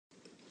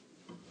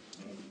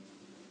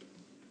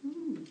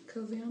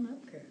Cozy on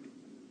up, girl.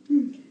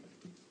 Okay.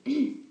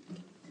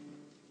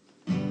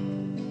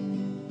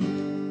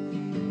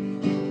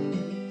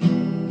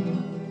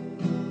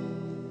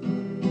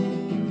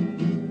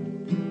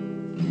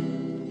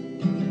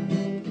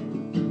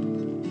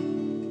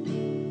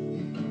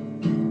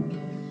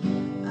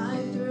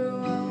 I threw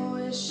a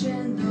wish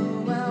in the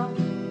well.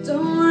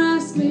 Don't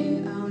ask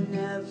me, I'll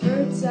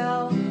never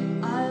tell.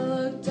 I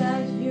looked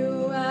at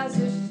you as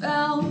it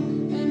fell,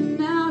 and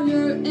now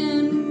you're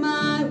in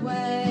my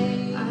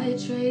way. I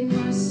trade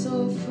my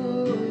soul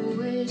for a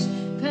wish,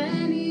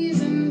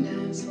 pennies and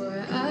dimes for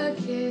a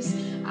kiss.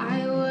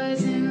 I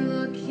wasn't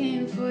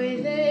looking for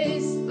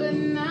this, but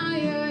now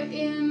you're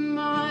in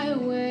my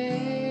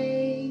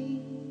way.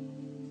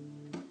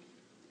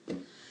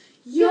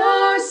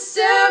 Your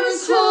stare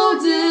was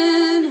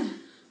holding,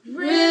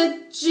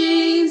 ripped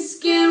jeans,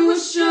 skin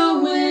was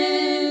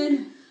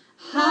showing.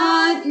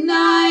 Hot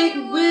night,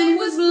 wind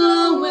was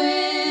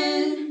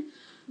blowing.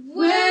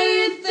 Where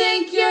you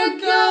think you're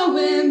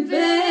going,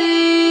 baby?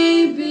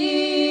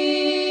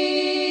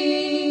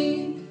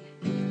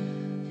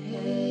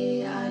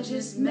 Hey, I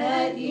just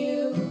met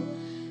you,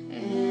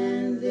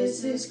 and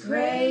this is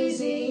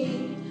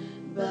crazy,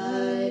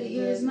 but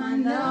here's my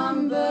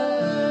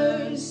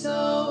number,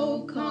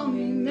 so call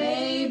me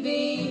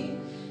maybe.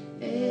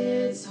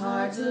 It's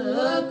hard to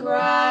look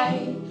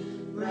right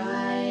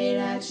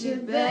at you,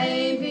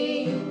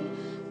 baby,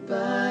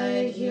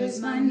 but here's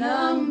my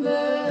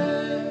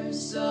number,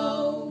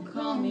 so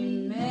call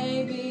me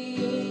maybe.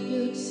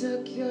 You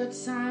took your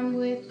time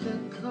with the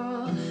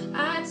call,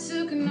 I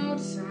took no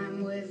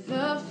time with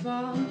the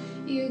fall.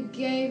 You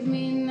gave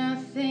me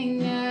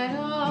nothing at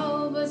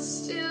all, but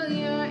still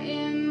you're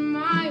in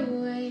my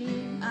way.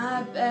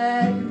 I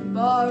beg,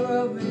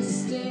 borrow, and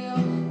steal,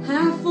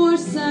 have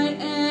foresight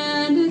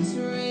and it's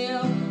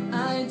real.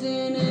 I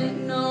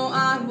didn't know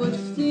I would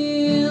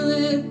feel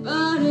it,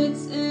 but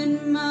it's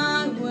in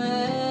my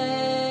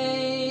way.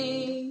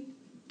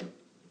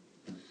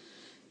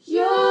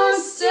 Your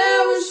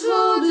stare was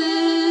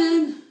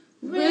holding,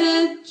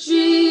 ripped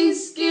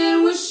jeans,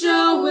 skin was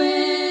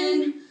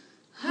showing.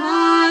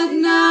 Hot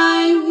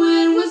night,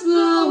 wind was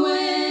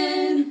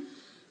blowing.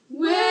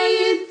 Where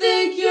you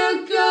think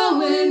you're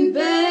going,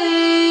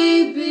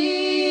 baby?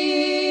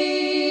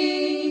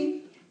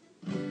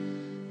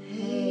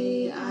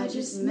 Hey, I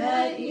just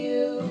met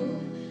you,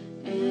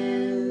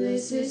 and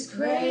this is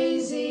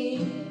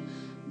crazy,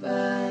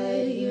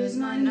 but here's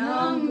my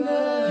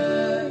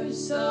number,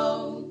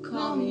 so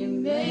call me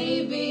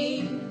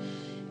maybe.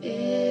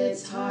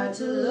 It's hard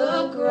to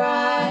look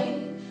right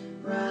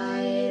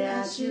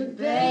at you,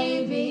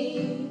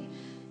 baby,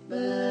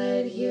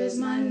 but here's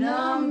my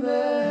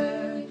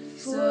number,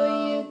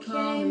 so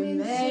call me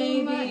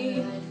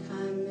maybe.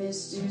 I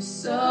missed you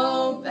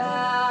so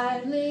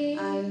badly,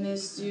 I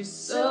missed you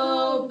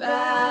so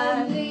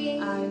badly,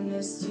 I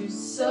missed you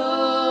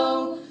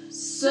so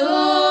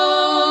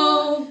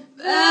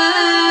badly.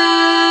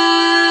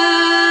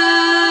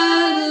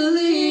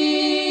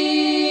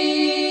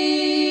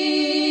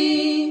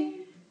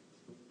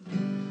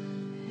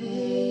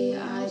 Hey,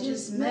 I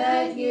just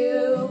met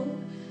you,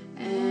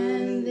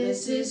 and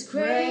this is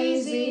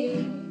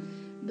crazy,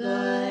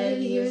 but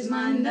here's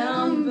my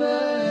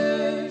number,